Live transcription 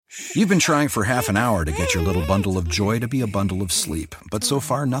You've been trying for half an hour to get your little bundle of joy to be a bundle of sleep, but so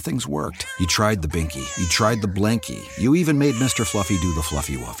far nothing's worked. You tried the Binky, you tried the Blanky, you even made Mr. Fluffy do the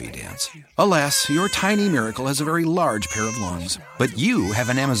Fluffy Wuffy dance. Alas, your tiny miracle has a very large pair of lungs, but you have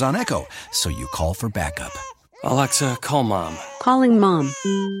an Amazon Echo, so you call for backup. Alexa, call Mom. Calling Mom.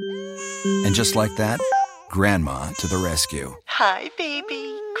 And just like that, Grandma to the rescue. Hi,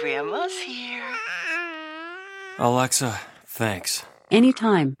 baby. Grandma's here. Alexa, thanks.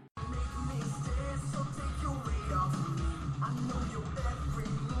 Anytime.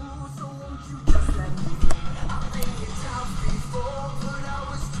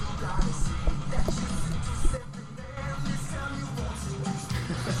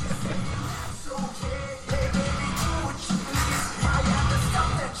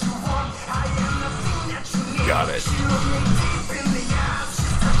 Got it.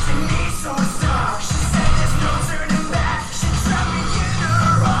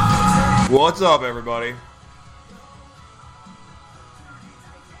 What's up, everybody?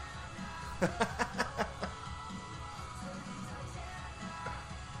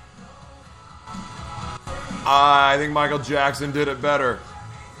 I think Michael Jackson did it better.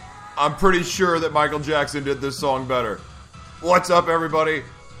 I'm pretty sure that Michael Jackson did this song better. What's up, everybody?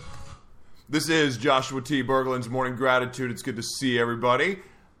 This is Joshua T. Berglan's Morning Gratitude. It's good to see everybody.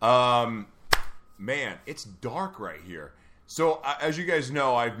 Man, it's dark right here. So, as you guys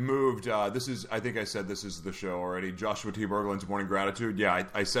know, I've moved. I think I said this is the show already. Joshua T. Berglan's Morning Gratitude. Yeah,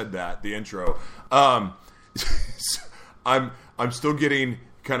 I said that, the intro. I'm still getting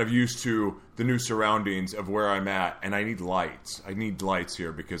kind of used to the new surroundings of where I'm at, and I need lights. I need lights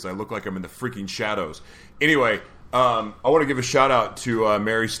here because I look like I'm in the freaking shadows. Anyway, I want to give a shout out to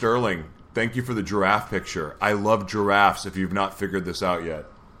Mary Sterling. Thank you for the giraffe picture. I love giraffes if you've not figured this out yet.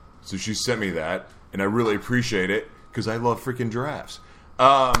 So she sent me that, and I really appreciate it because I love freaking giraffes. We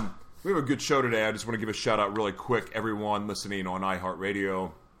have a good show today. I just want to give a shout out really quick. Everyone listening on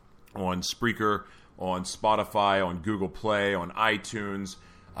iHeartRadio, on Spreaker, on Spotify, on Google Play, on iTunes,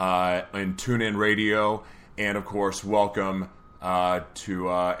 and TuneIn Radio. And, of course, welcome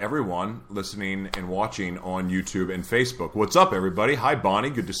to everyone listening and watching on YouTube and Facebook. What's up, everybody? Hi, Bonnie.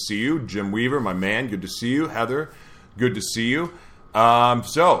 Good to see you. Jim Weaver, my man. Good to see you. Heather, good to see you.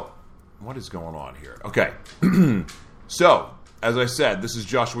 So, what is going on here? Okay. So, as I said, this is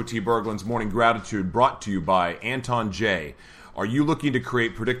Joshua T. Berglan's Morning Gratitude brought to you by Anton Jae. Are you looking to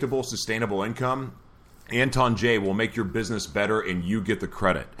create predictable, sustainable income? Anton Jae will make your business better and you get the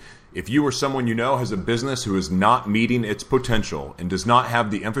credit. If you or someone you know has a business who is not meeting its potential and does not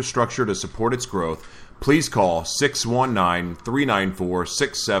have the infrastructure to support its growth, please call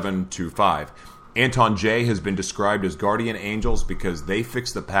 619-394-6725. Anton Jae has been described as guardian angels because they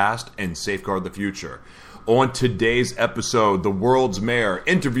fix the past and safeguard the future. On today's episode, the world's mayor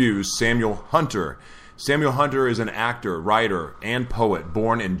interviews Samuel Hunter. Samuel Hunter is an actor, writer, and poet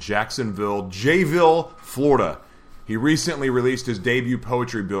born in Jacksonville, Jayville, Florida. He recently released his debut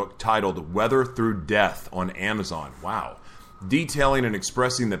poetry book titled Weather Through Death on Amazon. Wow. Detailing and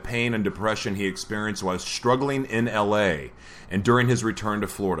expressing the pain and depression he experienced while struggling in L.A. and during his return to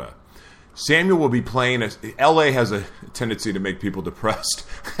Florida. Samuel will be playing... L.A. has a tendency to make people depressed.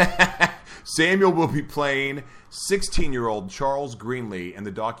 Samuel will be playing 16-year-old Charles Greenlee in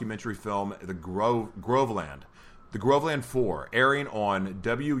the documentary film The Groveland. The Groveland 4, airing on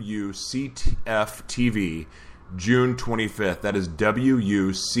WUCF-TV June 25th. That is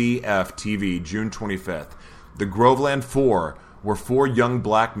WUCF-TV June 25th. The Groveland 4 were 4 young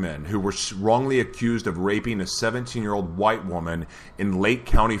black men who were wrongly accused of raping a 17-year-old white woman in Lake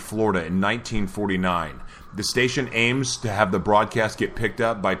County, Florida in 1949. The station aims to have the broadcast get picked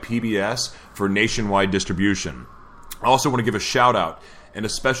up by PBS for nationwide distribution. I also want to give a shout out and a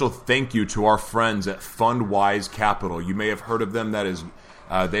special thank you to our friends at Fundwise Capital. You may have heard of them. That is,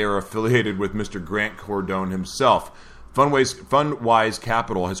 they are affiliated with Mr. Grant Cardone himself. Fundwise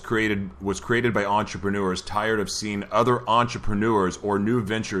Capital was created by entrepreneurs tired of seeing other entrepreneurs or new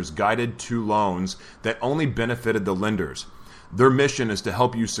ventures guided to loans that only benefited the lenders. Their mission is to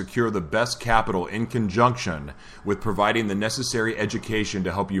help you secure the best capital in conjunction with providing the necessary education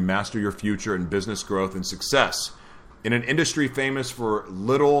to help you master your future in business growth and success. In an industry famous for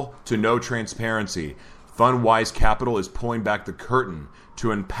little to no transparency, Fundwise Capital is pulling back the curtain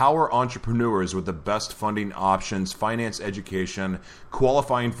to empower entrepreneurs with the best funding options, finance education,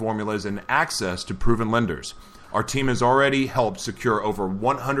 qualifying formulas, and access to proven lenders. Our team has already helped secure over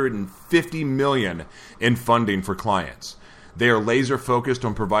 $150 million in funding for clients. They are laser focused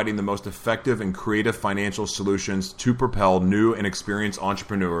on providing the most effective and creative financial solutions to propel new and experienced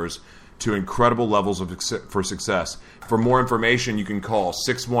entrepreneurs to incredible levels for success. For more information, you can call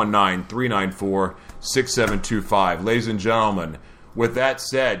 619-394-6725. Ladies and gentlemen, with that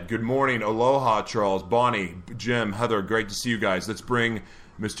said, good morning, aloha, Charles, Bonnie, Jim, Heather, great to see you guys. Let's bring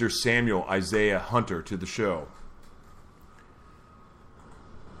Mr. Samuel Isaiah Hunter to the show.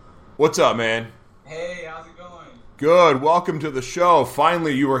 What's up, man? Hey, how's it going? Good. Welcome to the show.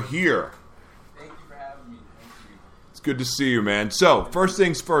 Finally, you are here. Thank you for having me. Thank you. It's good to see you, man. So, first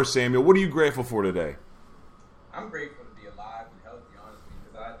things first, Samuel, what are you grateful for today? I'm grateful to be alive and healthy, honestly,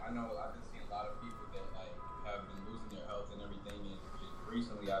 because I know I've been seeing a lot of people that have been losing their health and everything, and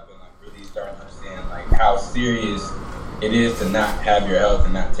recently I've been really starting to understand how serious it is to not have your health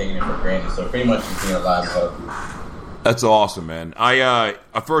and not taking it for granted. So pretty much just being alive and healthy. That's awesome, man. I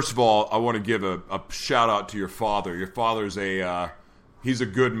first of all, I want to give a shout out to your father. Your father's he's a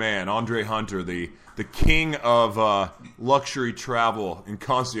good man, Andre Hunter, the king of luxury travel and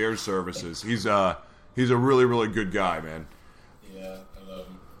concierge services. He's a really, really good guy, man. Yeah, I love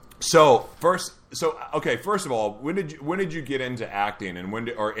him. First of all, when did you get into acting, and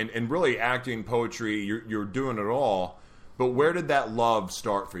and really acting, poetry? You're doing it all, but where did that love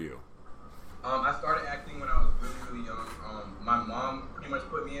start for you? I started acting when I was really, really young. My mom pretty much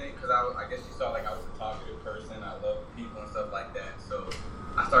put me in it because I guess she saw I was a talkative person. I love people and stuff like that. So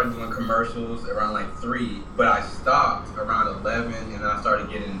I started doing commercials around 3, but I stopped around 11, and then I started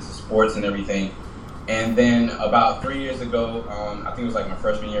getting into sports and everything. And then about 3 years ago, I think it was my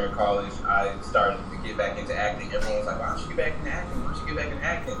freshman year in college, I started to get back into acting. Everyone was like, why don't you get back into acting? Why don't you get back into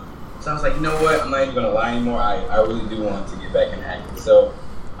acting? So I was like, you know what? I'm not even going to lie anymore. I really do want to get back into acting. So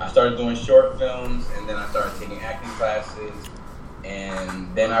I started doing short films, and then I started taking acting classes,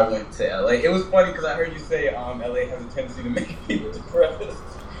 and then I went to LA. It was funny because I heard you say LA has a tendency to make people depressed.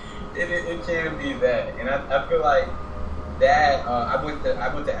 It can be that, and I feel like that. I went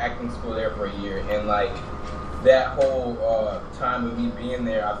to acting school there for a year, and that whole time of me being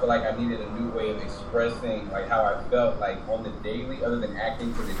there, I feel like I needed a new way of expressing how I felt on the daily, other than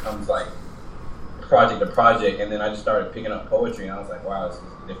acting, because it comes project to project, and then I just started picking up poetry, and I was like, wow, this is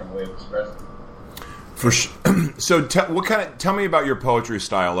a different way of expressing. For sure. So, tell me about your poetry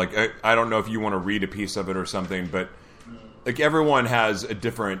style. I don't know if you want to read a piece of it or something, but everyone has a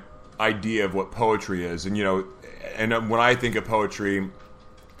different idea of what poetry is, and and when I think of poetry,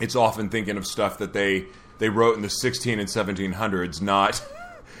 it's often thinking of stuff that they wrote in the 16 and 1700s,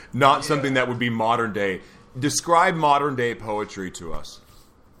 not something that would be modern day. Describe modern day poetry to us.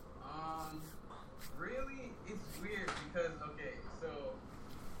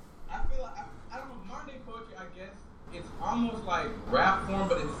 Almost like rap form,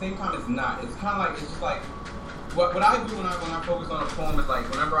 but at the same time it's not. It's kind of it's just what I do when I focus on a poem is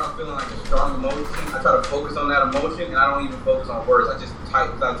whenever I'm feeling a strong emotion, I try to focus on that emotion, and I don't even focus on words. I just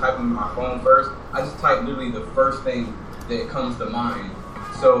type, because I type them in my phone first. I just type literally the first thing that comes to mind.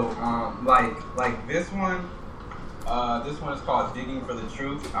 So this one is called Digging for the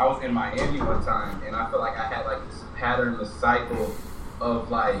Truth. I was in Miami one time, and I feel like I had this pattern, this cycle of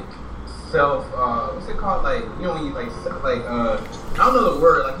self, what's it called? When you I don't know the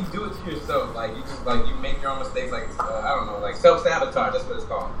word. You do it to yourself. You just you make your own mistakes. I don't know, self-sabotage. That's what it's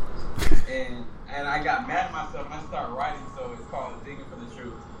called. And I got mad at myself and I started writing. So it's called Digging for the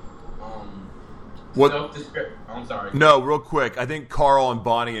Truth. What? I'm sorry. No, real quick. I think Carl and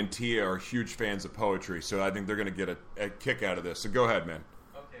Bonnie and Tia are huge fans of poetry, so I think they're going to get a kick out of this. So go ahead, man.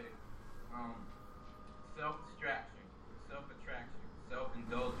 Okay. Self-distraction, self-attraction,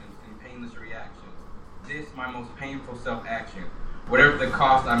 self-indulgence, painless reactions. This my most painful self-action. Whatever the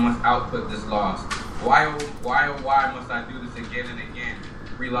cost, I must output this loss. Why must I do this again and again?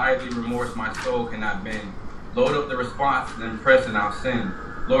 Reliably remorse my soul cannot bend. Load up the response, then press and I'll send.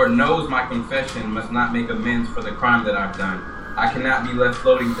 Lord knows my confession must not make amends for the crime that I've done. I cannot be left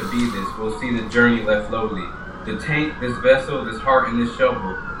floating to be this. We'll see the journey left lowly. The tank, this vessel, this heart, and this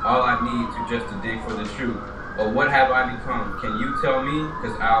shovel. All I need just to dig for the truth. Or what have I become? Can you tell me?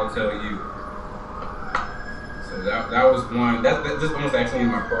 Because I'll tell you. So that was one. This one was actually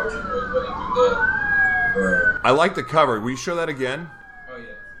in my poetry book, but into that. I like the cover. Will you show that again? Oh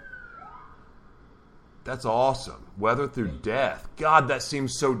yeah. That's awesome. Weather Through Death. God, that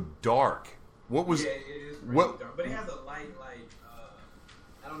seems so dark. What was? Yeah, it is pretty dark, but it has a light.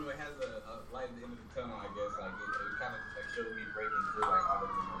 I don't know. It has a light at the end of the tunnel. I guess it kind of shows me breaking through all of the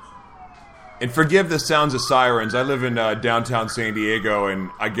emotion. And forgive the sounds of sirens. I live in downtown San Diego,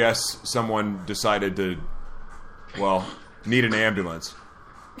 and I guess someone decided to, need an ambulance.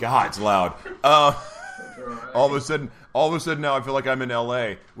 God, it's loud. All of a sudden now I feel like I'm in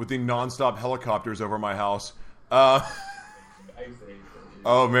LA with the nonstop helicopters over my house.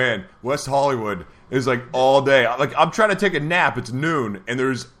 Oh man, West Hollywood is like all day. Like I'm trying to take a nap. It's noon, and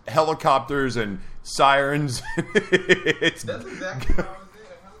there's helicopters and sirens. That's exactly what I was there.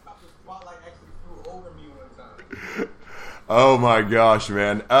 A helicopter spotlight actually flew over me one time. Oh my gosh,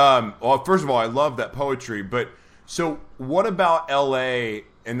 man. Well, first of all, I love that poetry. But so, what about L.A.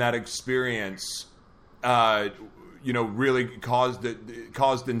 and that experience? Really caused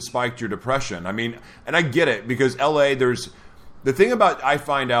and spiked your depression. I mean, and I get it because L.A. There's the thing about I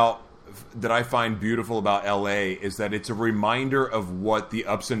find beautiful about L.A. is that it's a reminder of what the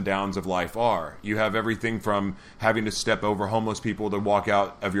ups and downs of life are. You have everything from having to step over homeless people to walk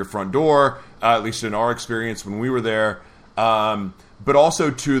out of your front door, at least in our experience when we were there, but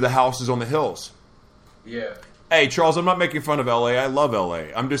also to the houses on the hills. Yeah. Hey, Charles, I'm not making fun of L.A. I love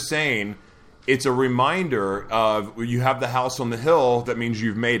L.A. I'm just saying it's a reminder of you have the house on the hill. That means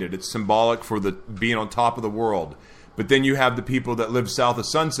you've made it. It's symbolic for the being on top of the world. But then you have the people that live south of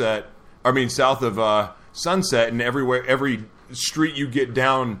Sunset, and every street you get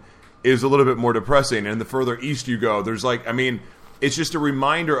down is a little bit more depressing. And the further east you go, it's just a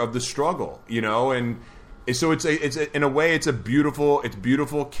reminder of the struggle, and so it's in a way it's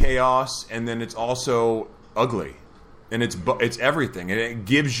beautiful chaos, and then it's also ugly, and it's everything, and it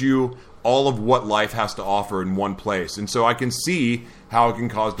gives you all of what life has to offer in one place. And so I can see how it can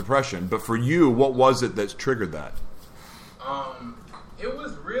cause depression. But for you, what was it that triggered that? It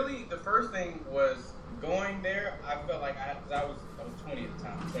was really, the first thing was going there. I felt like I was 20 at the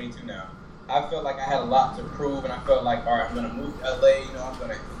time, I'm 22 now. I felt like I had a lot to prove, and I felt like, all right, I'm going to move to LA,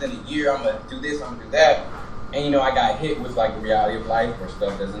 within a year, I'm going to do this, I'm going to do that. And, I got hit with, like, the reality of life where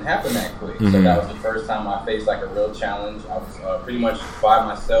stuff doesn't happen that quick. Mm-hmm. So that was the first time I faced, like, a real challenge. I was pretty much by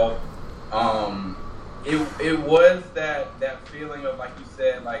myself. It was that feeling of, like you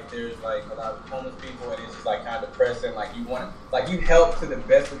said, like there's like a lot of homeless people, and it's just like kind of depressing. Like you help to the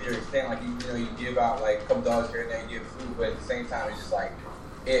best of your extent. Like you give out like a couple dollars here and there, you give food, but at the same time, it's just like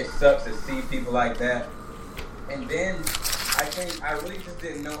it sucks to see people like that. And then I think I really just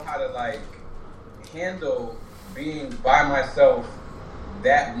didn't know how to like handle being by myself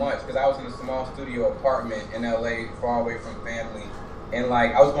that much, because I was in a small studio apartment in LA, far away from family. And,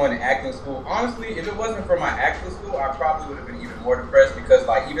 like, I was going to acting school. Honestly, if it wasn't for my acting school, I probably would have been even more depressed because,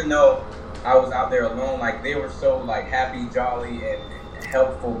 like, even though I was out there alone, like, they were so, like, happy, jolly, and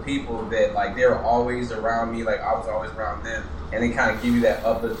helpful people that, like, they were always around me. Like, I was always around them. And they kind of give you that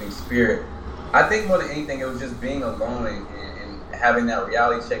uplifting spirit. I think more than anything, it was just being alone and having that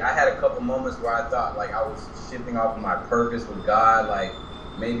reality check. I had a couple moments where I thought, like, I was shifting off of my purpose with God, like,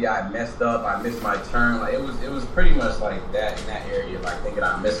 maybe I messed up, I missed my turn. Like it was pretty much like that in that area, like thinking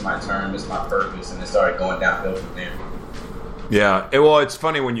I missed my turn, missed my purpose, and it started going downhill from there. Yeah, it's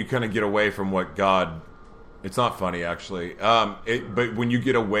funny when you kind of get away from what God. It's not funny actually, but when you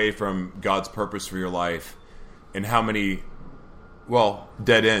get away from God's purpose for your life, and how many,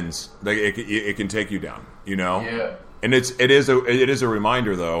 dead ends like it can take you down, Yeah. And it is a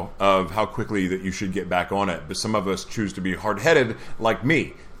reminder though of how quickly that you should get back on it. But some of us choose to be hard-headed like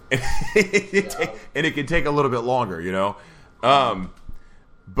me, and it can take a little bit longer,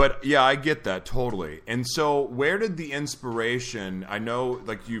 But yeah, I get that totally. And so, where did the inspiration? I know,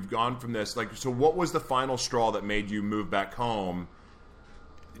 like you've gone from this. Like, so what was the final straw that made you move back home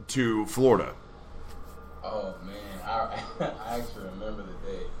to Florida? Oh man, I actually remember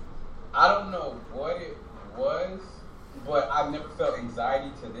the day. I don't know what it was. But I've never felt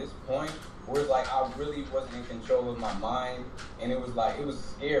anxiety to this point, where it's like I really wasn't in control of my mind, and it was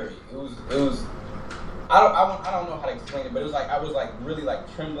scary. It was. I don't know how to explain it, but it was like I was like really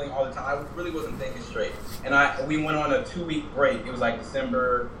like trembling all the time. I really wasn't thinking straight, and we went on a 2-week break. It was like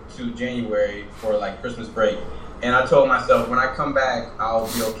December to January for like Christmas break, and I told myself when I come back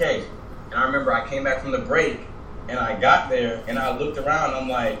I'll be okay. And I remember I came back from the break, and I got there, and I looked around. And I'm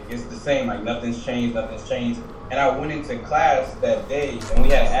like, it's the same. Like nothing's changed. And I went into class that day, and we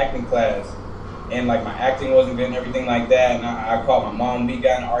had an acting class, and like my acting wasn't good and everything like that. And I called my mom. We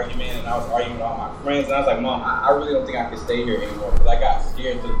got in an argument, and I was arguing with all my friends. And I was like, Mom, I really don't think I can stay here anymore, because I got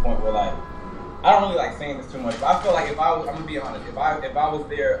scared to the point where like I don't really like saying this too much, but I feel like I'm gonna be honest, if I was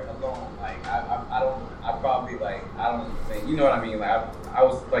there alone, like I probably like I don't think, you know what I mean? Like I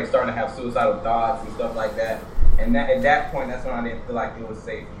was like starting to have suicidal thoughts and stuff like that. And at that point, that's when I didn't feel like it was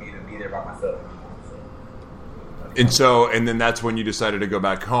safe for me to be there by myself. And then that's when you decided to go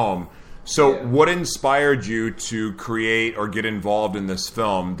back home. So what inspired you to create or get involved in this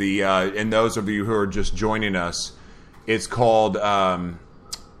film? And those of you who are just joining us, it's called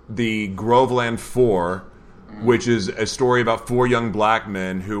The Groveland 4, which is a story about 4 young black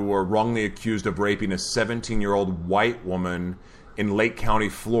men who were wrongly accused of raping a 17-year-old white woman in Lake County,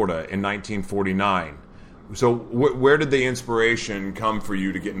 Florida in 1949. So where did the inspiration come for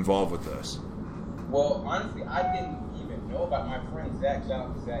you to get involved with this? Well, honestly, I didn't even know about my friend Zach. Shout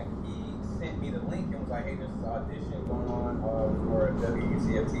out to Zach. He sent me the link and was like, hey, there's this audition going on for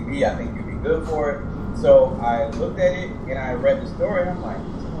WUCF TV. I think you'd be good for it. So I looked at it and I read the story and I'm like,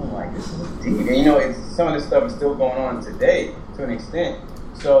 oh, like this is deep. And you know, some of this stuff is still going on today to an extent.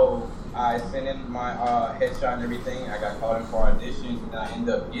 So I sent in my headshot and everything. I got called in for auditions and I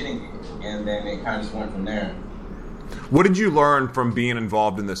ended up getting it. And then it kind of just went from there. What did you learn from being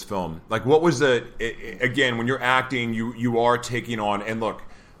involved in this film? Like, what was again, when you're acting, you are taking on, and look,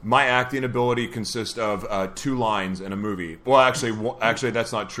 my acting ability consists of 2 lines in a movie. Well, actually,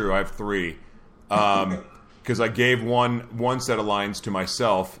 that's not true. I have 3. Because I gave one set of lines to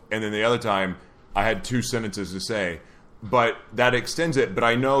myself, and then the other time I had 2 sentences to say. But that extends it. But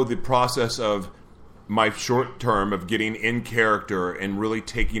I know the process of my short term of getting in character and really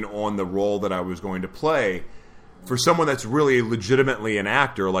taking on the role that I was going to play. For someone that's really legitimately an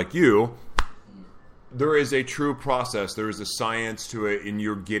actor like you, there is a true process. There is a science to it, and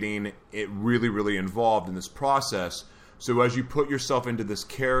you're getting it really, really involved in this process. So as you put yourself into this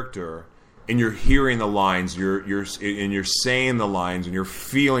character, and you're hearing the lines, you're saying the lines, and you're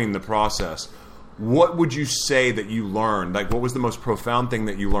feeling the process, what would you say that you learned? Like, what was the most profound thing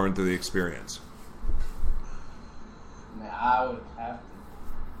that you learned through the experience? Man, I would have to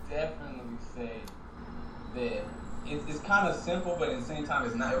definitely say that it's kind of simple, but at the same time,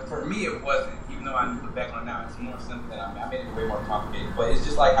 it's not. For me, it wasn't. Even though I knew the background now, it's more simple than I made it way more complicated. But it's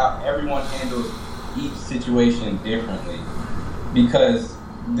just like how everyone handles each situation differently. Because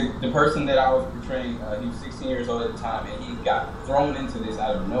the person that I was portraying, he was 16 years old at the time, and he got thrown into this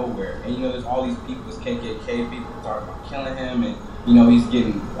out of nowhere. And you know, there's all these people, this KKK people talking about killing him, and you know, he's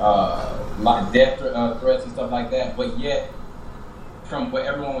getting death threats and stuff like that. But yet, from what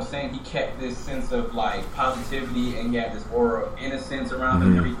everyone was saying, he kept this sense of like positivity, and he had this aura of innocence around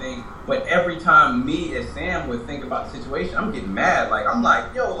him and everything. But every time me as Sam would think about the situation, I'm getting mad. Like, I'm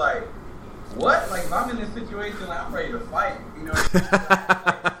like, yo, like, what? Like, if I'm in this situation, like, I'm ready to fight. You know?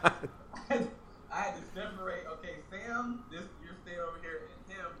 I had to separate. Okay, Sam, you're staying over here,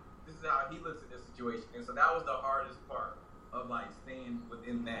 and him, this is how he looks at this situation. And so that was the hardest part of like staying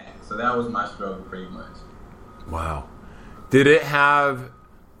within that. So that was my struggle, pretty much. Wow. Did it have?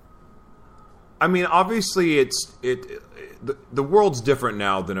 I mean, obviously, the world's different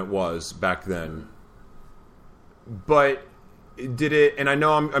now than it was back then. But did it? And I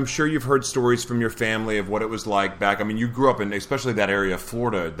know I'm sure you've heard stories from your family of what it was like back. I mean, you grew up in especially that area of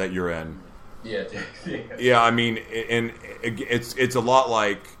Florida that you're in. Yeah. Yeah, I mean, and it's a lot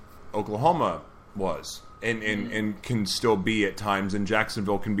like Oklahoma was, and can still be at times, and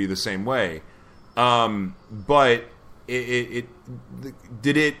Jacksonville can be the same way. But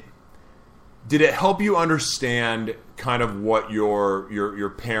did it help you understand kind of what your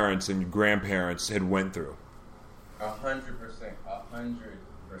parents and your grandparents had went through? 100%,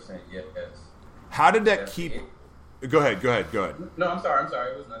 yes. How did that keep? Go ahead. No, I'm sorry.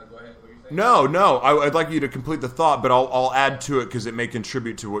 It was nothing. Go ahead. What were you saying? No. I'd like you to complete the thought, but I'll add to it because it may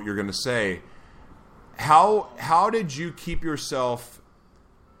contribute to what you're going to say. How did you keep yourself?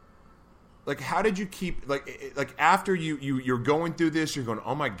 Like, how did you keep like after you're going through this, you're going,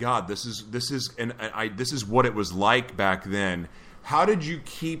 oh my God, this is what it was like back then. How did you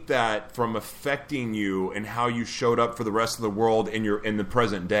keep that from affecting you and how you showed up for the rest of the world in the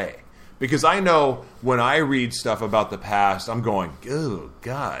present day? Because I know when I read stuff about the past, I'm going, oh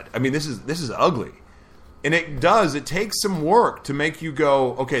God. I mean, this is ugly. And it takes some work to make you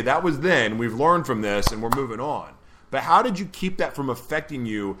go, okay, that was then, we've learned from this and we're moving on. But how did you keep that from affecting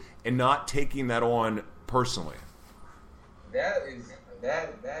you and not taking that on personally? That is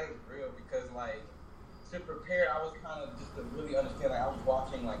real, because like to prepare, I was kind of just to really understand. Like, I was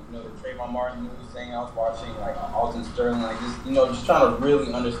watching like, you know, the Trayvon Martin news thing. I was watching like Alton Sterling, like just, you know, just trying to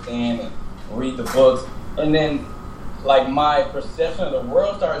really understand and read the books. And then like my perception of the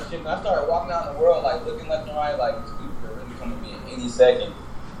world started shifting. I started walking out in the world like looking left and right, like these people could really come at me in any second.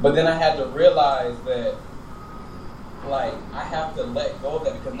 But then I had to realize that, like, I have to let go of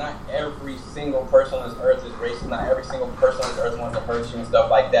that, because not every single person on this earth is racist. Not every single person on this earth wants to hurt you and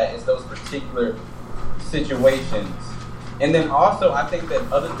stuff like that. It's those particular situations. And then also, I think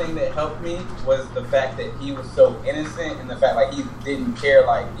that other thing that helped me was the fact that he was so innocent, and the fact like he didn't care.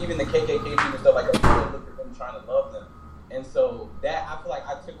 Like, even the KKK people and stuff, like, I really looked at them trying to love them. And so that, I feel like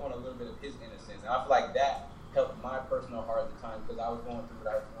I took on a little bit of his innocence, and I feel like that helped my personal heart at the time, because I was going through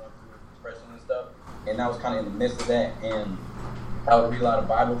what I was going through, depression and stuff. And I was kind of in the midst of that, and I would read a lot of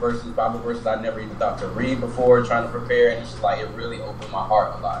Bible verses I never even thought to read before, trying to prepare, and it's just like it really opened my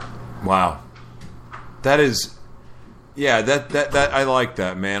heart a lot. Wow, that is, yeah, that I like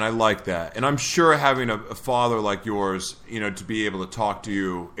that, man. I like that, and I'm sure having a father like yours, to be able to talk to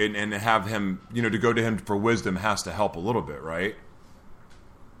you and have him, to go to him for wisdom has to help a little bit, right?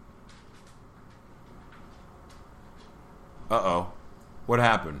 Uh-oh, what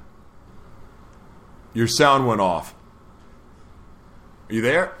happened? Your sound went off. Are you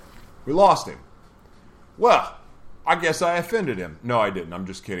there? We lost him. Well, I guess I offended him. No, I didn't. I'm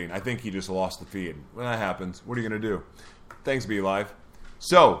just kidding. I think he just lost the feed. When that happens, what are you going to do? Thanks, Be Live.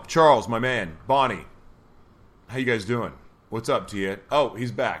 So, Charles, my man, Bonnie, how you guys doing? What's up, Tia? Oh,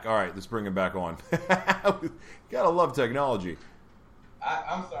 he's back. All right, let's bring him back on. Gotta love technology.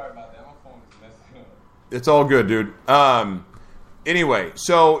 I'm sorry about that. My phone is messing up. It's all good, dude. Anyway,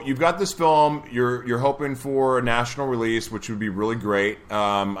 so you've got this film. You're hoping for a national release, which would be really great.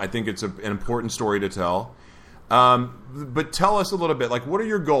 I think it's an important story to tell. But tell us a little bit, like, what are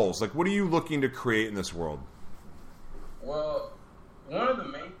your goals? Like, what are you looking to create in this world? Well, one of the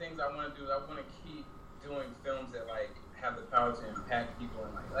main things I want to do is I want to keep doing films that, like, have the power to impact people.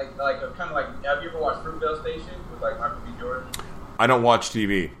 And like kind of like, have you ever watched Fruitvale Station with, like, Michael B. Jordan? I don't watch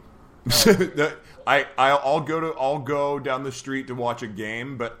TV. I'll go down the street to watch a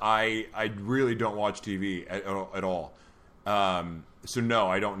game, but I really don't watch TV at all. So no,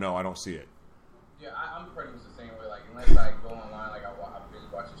 I don't know. I don't see it. Yeah, I'm pretty much the same way. Like, unless I go online, like I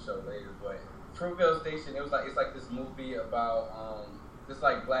binge watch a show later. But Fruitvale Station, it's like this movie about this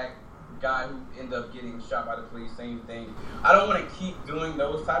like black guy who ended up getting shot by the police. Same thing. I don't want to keep doing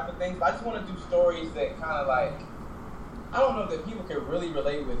those type of things. But I just want to do stories that kind of like, I don't know, that people can really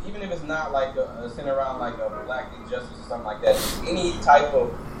relate with, even if it's not like centered around like a black injustice or something like that. Just any type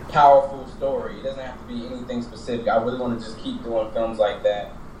of powerful story. It doesn't have to be anything specific. I really want to just keep doing films like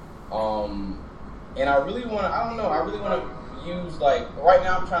that. And I really want to use, like, right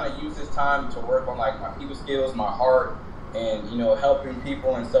now I'm trying to use this time to work on, like, my people skills, my heart, and, helping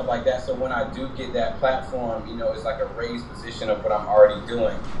people and stuff like that. So when I do get that platform, it's like a raised position of what I'm already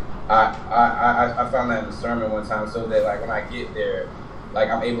doing. I found that in the sermon one time, so that, like, when I get there, like,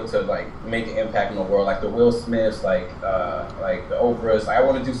 I'm able to, like, make an impact in the world, like the Will Smiths, like the Oprahs. Like, I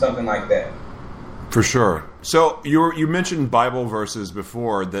want to do something like that. For sure. So you mentioned Bible verses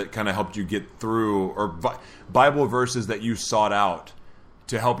before that kind of helped you get through, or Bible verses that you sought out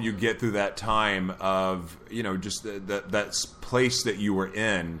to help you get through that time of, just that place that you were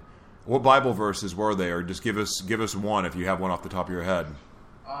in. What Bible verses were they, or just give us one if you have one off the top of your head.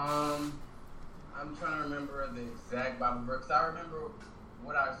 I'm trying to remember the exact Bible verse. I remember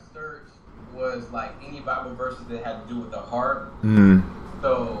what I searched was like any Bible verses that had to do with the heart. Mm.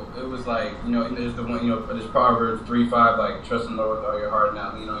 So it was like, there's the one, there's Proverbs 3:5, like, trust in the Lord with all your heart and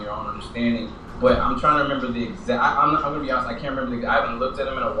not lean on your own understanding. But I'm trying to remember the exact, I'm going to be honest, I can't remember I haven't looked at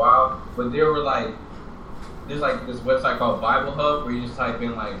them in a while, but there were like, there's like this website called Bible Hub where you just type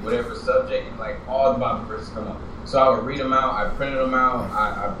in like whatever subject and like all the Bible verses come up. So I would read them out, I printed them out,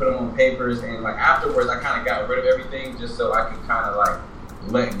 I put them on papers, and like afterwards I kind of got rid of everything just so I could kind of like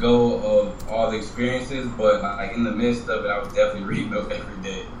let go of all the experiences, but like in the midst of it, I was definitely reading those every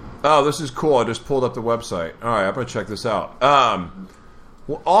day. Oh, this is cool. I just pulled up the website. All right, I'm going to check this out.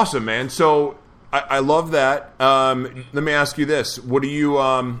 Well, awesome, man. So I love that. Let me ask you this. What do you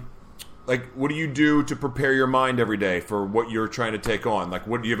do to prepare your mind every day for what you're trying to take on? Like,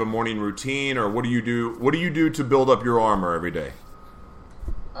 what do you have a morning routine, or what do you do to build up your armor every day?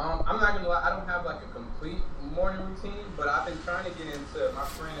 I'm not going to lie. I don't have like a complete morning routine, but I've been trying to get into, my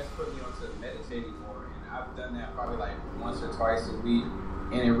friend has put me onto meditating more, and I've done that probably like once or twice a week,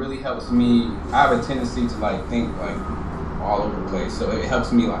 and it really helps me. I have a tendency to like think like all over the place, so it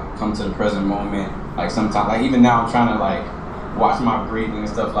helps me like come to the present moment. Like sometimes, like even now I'm trying to like watch my breathing and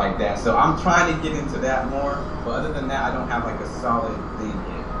stuff like that, so I'm trying to get into that more, but other than that I don't have like a solid thing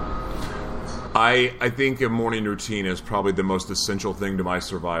yet. I think a morning routine is probably the most essential thing to my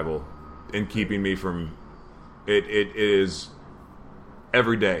survival and keeping me from it is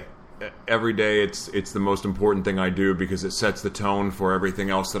every day. Every day it's the most important thing I do because it sets the tone for everything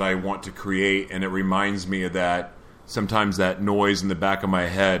else that I want to create, and it reminds me of that. Sometimes that noise in the back of my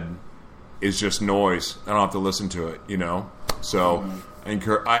head is just noise. I don't have to listen to it, So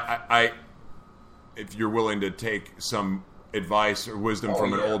I if you're willing to take some advice or wisdom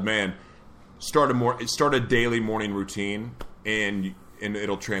from an old man, start a daily morning routine, and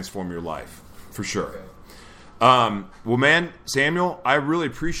it'll transform your life for sure. Okay. Well, man, Samuel, I really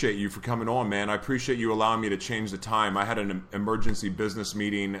appreciate you for coming on, man. I appreciate you allowing me to change the time. I had an emergency business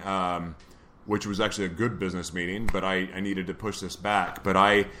meeting which was actually a good business meeting, but I needed to push this back. But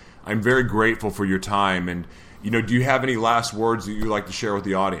I'm very grateful for your time. And, do you have any last words that you'd like to share with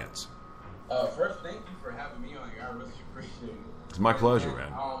the audience? First, thank you for having me on here. I really appreciate it. It's my pleasure,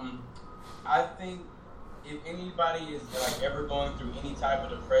 man. I think if anybody is like ever going through any type of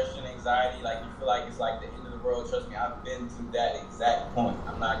depression, anxiety, like you feel like it's like the end of the world, trust me, I've been to that exact point.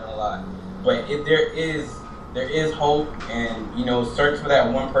 I'm not gonna lie. But if there is hope, and search for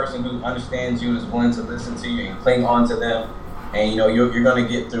that one person who understands you and is willing to listen to you and cling on to them, and you're gonna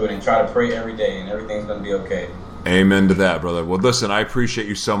get through it, and try to pray every day, and everything's gonna be okay. Amen to that, brother. Well, listen, I appreciate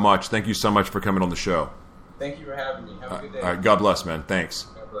you so much. Thank you so much for coming on the show. Thank you for having me. Have a good day. All right, God bless, man. Thanks.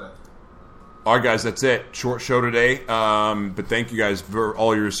 God bless. All right, guys, that's it. Short show today. But thank you guys for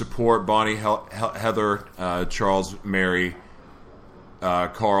all your support. Bonnie, Heather, Charles, Mary,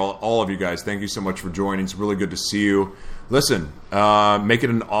 Carl, all of you guys. Thank you so much for joining. It's really good to see you. Listen, make it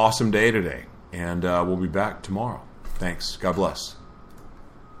an awesome day today. And we'll be back tomorrow. Thanks. God bless.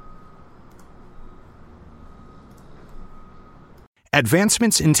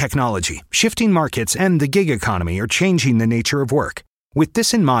 Advancements in technology, shifting markets, and the gig economy are changing the nature of work. With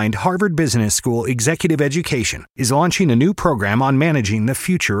this in mind, Harvard Business School Executive Education is launching a new program on managing the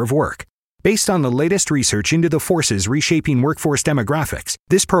future of work. Based on the latest research into the forces reshaping workforce demographics,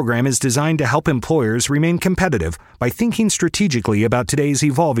 this program is designed to help employers remain competitive by thinking strategically about today's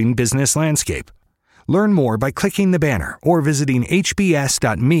evolving business landscape. Learn more by clicking the banner or visiting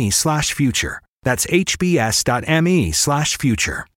hbs.me/future. That's hbs.me/future.